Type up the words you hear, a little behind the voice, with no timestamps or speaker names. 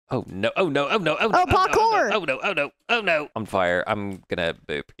Oh no, oh no, oh no, oh no. Oh, parkour! Oh no, oh no, oh no. I'm fire. I'm gonna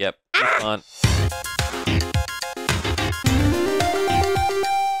boop. Yep. On.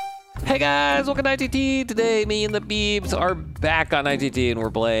 Hey guys, welcome to IGT. Today, me and the Beebs are back on IGT and we're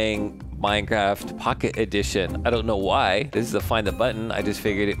playing Minecraft Pocket Edition. I don't know why. This is a find the button. I just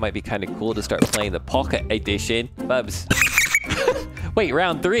figured it might be kind of cool to start playing the Pocket Edition. Bubs. Wait,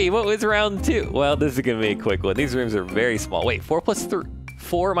 round 3? What was round 2? Well, this is gonna be a quick one. These rooms are very small. Wait, 4 plus 3.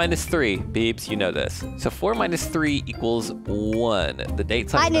 4 minus 3. Beebs, you know this. So 4 minus 3 equals 1. The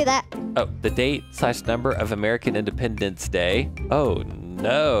date. I knew that. Oh, the date / number of American Independence Day. Oh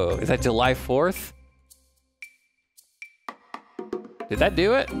no. Is that July 4th? Did that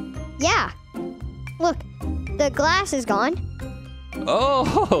do it? Yeah. Look, the glass is gone.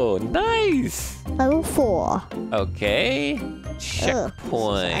 Oh, nice. Level 4. Okay.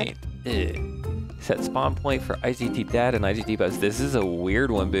 Checkpoint. Set spawn point for IGT Dad and IGT Buzz. This is a weird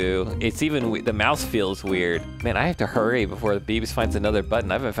one, Boo. It's even, the mouse feels weird. Man, I have to hurry before the Beebs finds another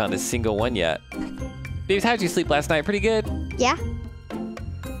button. I haven't found a single one yet. Beebs, how'd you sleep last night? Pretty good? Yeah.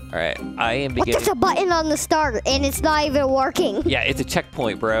 All right, I am beginning. There's a button on the start and it's not even working. Yeah, it's a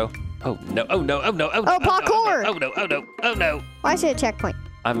checkpoint, bro. Oh no, oh no, oh no, oh no. Oh, parkour! Oh no, oh no, oh no. Why is it a checkpoint?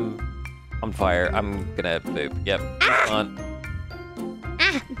 I'm on fire. I'm gonna boop. Yep. On.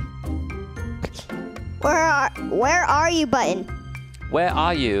 Ah. Where are you, button? Where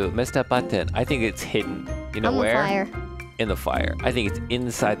are you, Mr. Button? I think it's hidden. You know where? On fire. In the fire. I think it's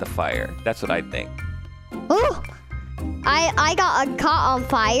inside the fire. That's what I think. Oh, I got caught on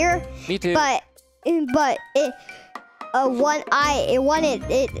fire. Me too. But it when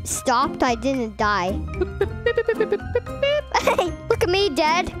it stopped, I didn't die. Hey, look at me,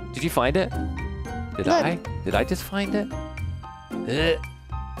 Dad. Did you find it? Did Look. I? Did I just find it?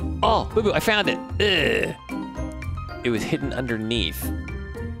 Oh, Boo Boo, I found it. It was hidden underneath.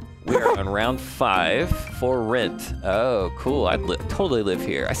 We're on round 5 for rent. Oh, cool. I'd totally live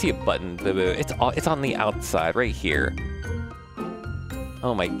here. I see a button, Boo Boo. It's on the outside, right here.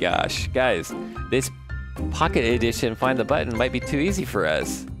 Oh my gosh, guys, this Pocket Edition find the button might be too easy for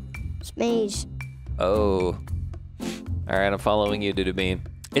us. Smaze. Oh. All right, I'm following you, Doodoo Bean.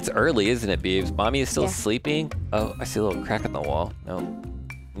 It's early, isn't it, Beebs? Mommy is still sleeping? Oh, I see a little crack in the wall. No.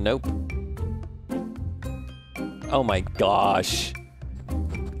 Nope. Oh my gosh.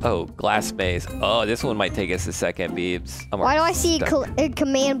 Oh, glass maze. Oh, this one might take us a second, Beebs. Why do I see a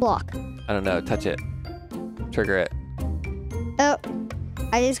command block? I don't know. Touch it. Trigger it. Oh,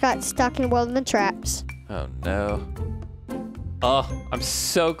 I just got stuck in one of the traps. Oh no. Oh, I'm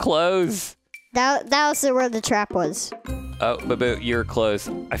so close. That was where the trap was. Oh, Boo, you're close.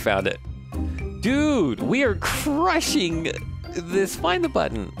 I found it. Dude, we are crushing this find the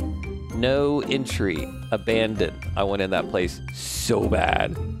button. No entry. Abandoned. I went in that place so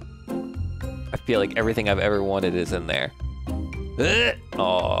bad. I feel like everything I've ever wanted is in there.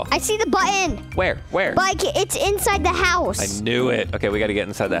 Oh. I see the button. Where? Like, it's inside the house. I knew it. Okay, we got to get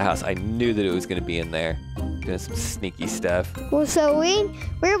inside that house. I knew that it was going to be in there. Doing some sneaky stuff. Well, so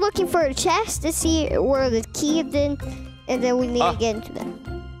we're looking for a chest to see where the key is in, and then we need to get into that.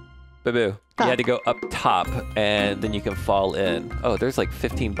 Boo, you had to go up top, and then you can fall in. Oh, there's like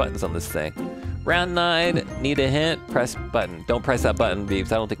 15 buttons on this thing. Round 9, need a hint? Press button. Don't press that button,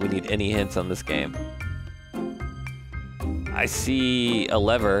 Beebs. I don't think we need any hints on this game. I see a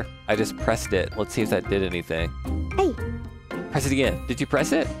lever. I just pressed it. Let's see if that did anything. Hey. Press it again. Did you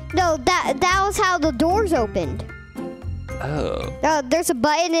press it? No, that was how the doors opened. Oh. There's a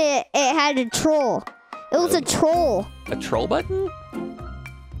button. It had a troll. It was a troll. A troll button?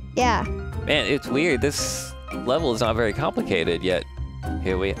 Yeah. Man, it's weird. This level is not very complicated yet.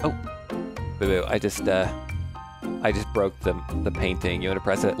 Here we. Oh. Boo, I just broke the painting. You want to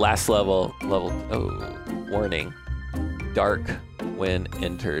press it? Last level. Oh, warning. Dark when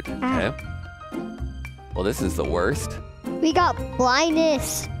entered. Okay. Well, this is the worst. We got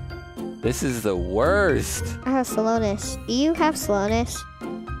blindness. This is the worst. I have slowness. Do you have slowness?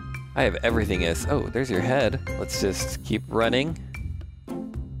 I have everything is. Oh, there's your head. Let's just keep running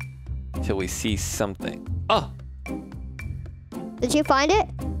until we see something. Oh! Did you find it?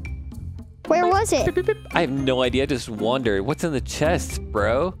 Where was it? I have no idea. I just wandered. What's in the chest,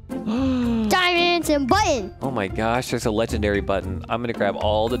 bro? Diamonds and button. Oh my gosh, there's a legendary button. I'm gonna grab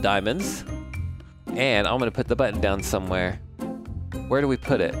all the diamonds and I'm gonna put the button down somewhere. Where do we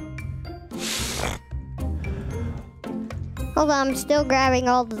put it? Hold on, I'm still grabbing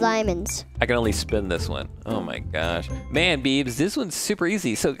all the diamonds. I can only spin this one. Oh my gosh. Man, Beebs, this one's super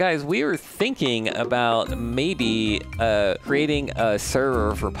easy. So guys, we were thinking about maybe creating a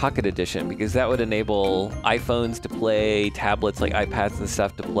server for Pocket Edition because that would enable iPhones to play, tablets like iPads and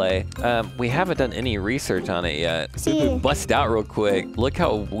stuff to play. We haven't done any research on it yet. See. We bust out real quick. Look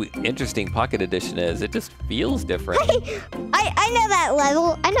how interesting Pocket Edition is. It just feels different. Hey, I know that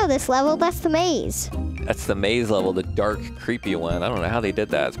level. I know this level. That's the maze. That's the maze level, the dark, creepy one. I don't know how they did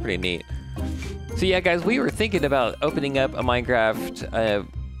that. It's pretty neat. So yeah, guys, we were thinking about opening up a Minecraft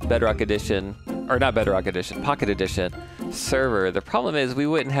Bedrock Edition, or not Bedrock Edition, Pocket Edition server. The problem is we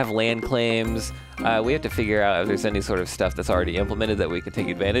wouldn't have land claims. We have to figure out if there's any sort of stuff that's already implemented that we can take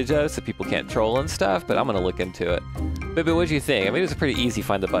advantage of so people can't troll and stuff, but I'm going to look into it. But what do you think? I mean, it was a pretty easy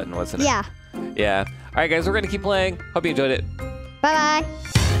find the button, wasn't it? Yeah. Yeah. All right, guys, we're going to keep playing. Hope you enjoyed it.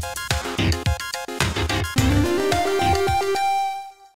 Bye-bye.